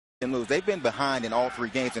And lose. They've been behind in all 3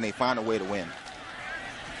 games, and they find a way to win.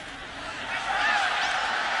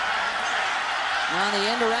 On the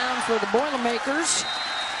end around for the Boilermakers.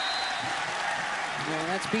 And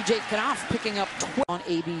that's B.J. Knopf picking up 12 on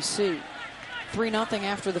ABC. 3-0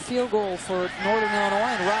 after the field goal for Northern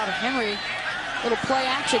Illinois, and Rob Henry, little play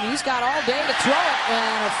action. He's got all day to throw it,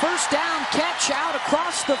 and a first down catch out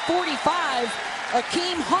across the 45.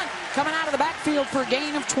 Akeem Hunt coming out of the backfield for a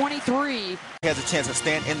gain of 23. He has a chance to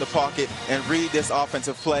stand in the pocket and read this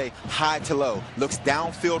offensive play high to low. Looks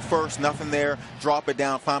downfield first, nothing there. Drop it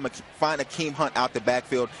down, find Akeem Hunt out the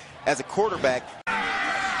backfield. As a quarterback.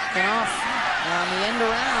 And off on the end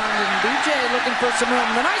around, and BJ looking for some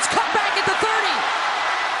room. The nice cutback at the 30.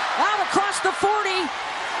 Out across the 40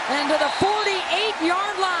 and to the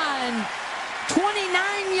 48-yard line.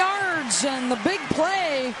 29 yards, and the big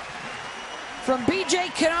play from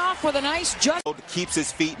B.J. Knopf with a nice just. Keeps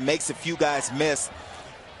his feet, makes a few guys miss.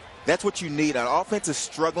 That's what you need. An offense is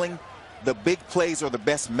struggling. The big plays are the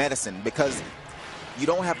best medicine, because you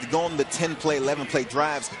don't have to go on the 10-play, 11-play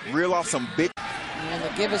drives. Reel off some big. And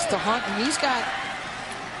the give is to Hunt, and he's got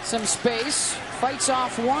some space. Fights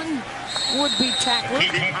off one would-be tackler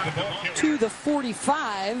to the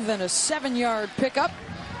 45, and a 7-yard pickup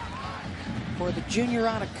for the junior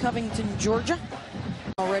out of Covington, Georgia.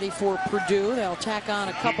 Already for Purdue. They'll tack on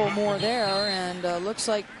a couple more there, and looks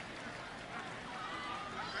like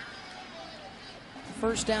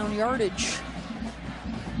first down yardage.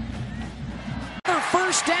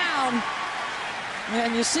 First down,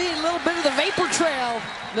 and you see a little bit of the vapor trail.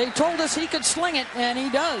 They told us he could sling it, and he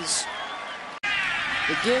does.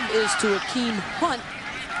 The give is to Akeem Hunt.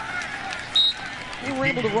 They were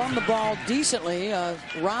able to run the ball decently.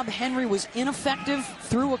 Rob Henry was ineffective,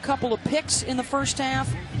 threw a couple of picks in the first half.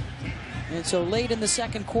 And so late in the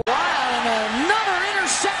second quarter, and another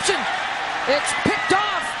interception. It's picked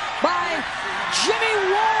off by Jimmie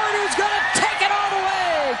Ward, who's going to take it all the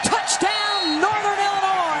way. Touchdown, Northern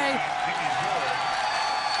Illinois.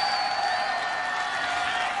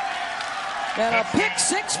 And a pick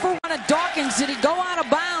 6 for one of Dawkins. Did he go out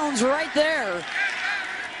of bounds right there?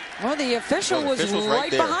 Well, the official was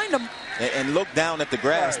right behind him. And looked down at the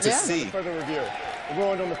grass to see. Further review. The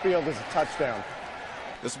ruling on the field is a touchdown.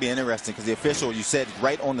 This will be interesting, because the official, you said,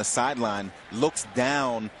 right on the sideline, looks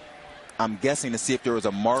down, I'm guessing, to see if there was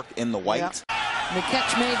a mark in the white. Yep. The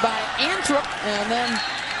catch made by Anthrop, and then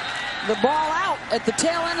the ball out at the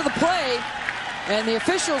tail end of the play. And the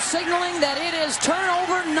official signaling that it is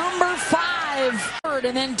turnover number 5.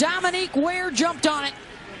 And then Dominique Ware jumped on it.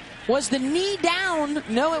 Was the knee down?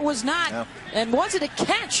 No, it was not. No. And was it a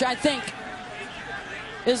catch, I think,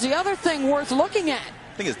 is the other thing worth looking at.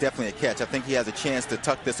 I think it's definitely a catch. I think he has a chance to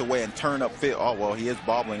tuck this away and turn upfield. Oh, well, he is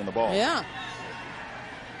bobbling in the ball. Yeah.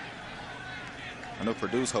 I know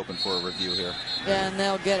Purdue's hoping for a review here. And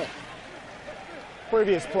they'll get it.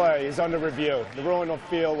 Previous play is under review. The ruling on the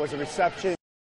field was a reception.